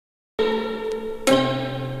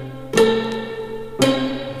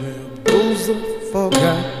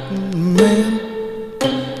forgotten man.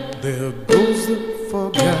 There goes the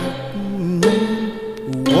forgotten man,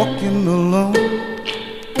 walking alone,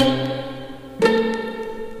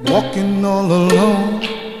 walking all alone.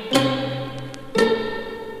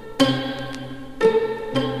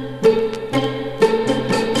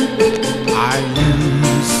 I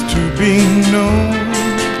used to be known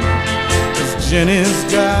as Jenny's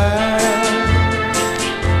guy.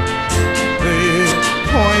 They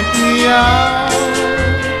point me out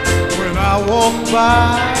when I walk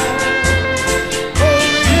by. Oh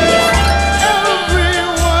yeah,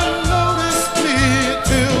 everyone noticed me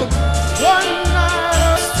till one night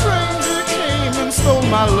a stranger came and stole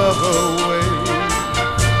my love away.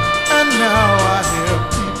 And now I hear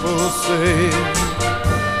people say,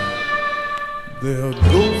 there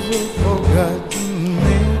goes a forgotten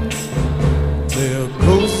man, there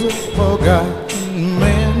goes a forgotten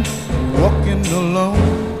man, walking alone,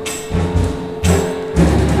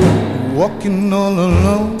 walking all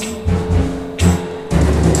alone.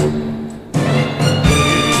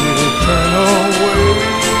 They turn away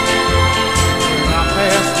when I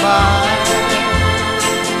pass by.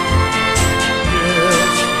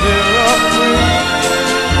 Yes, they're afraid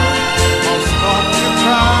I'll start to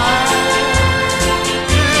cry.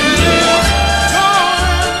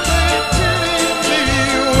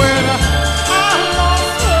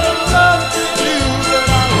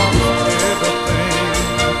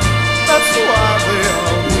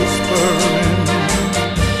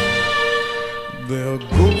 There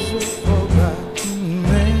goes a forgotten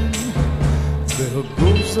man, there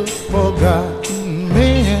goes a forgotten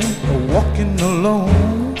man, walking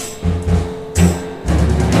alone,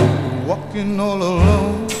 walking all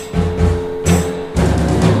alone.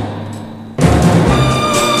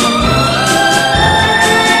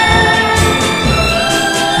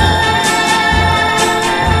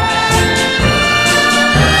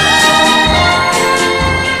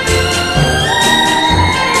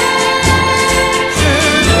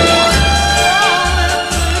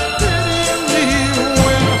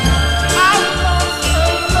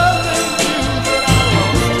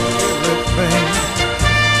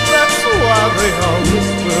 They are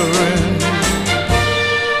whispering,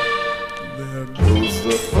 there goes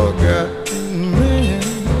the forgotten man,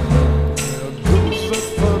 there goes the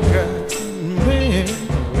forgotten man,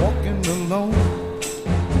 walking alone,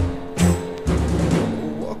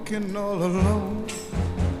 walking all alone,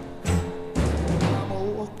 I'm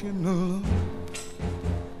walking alone.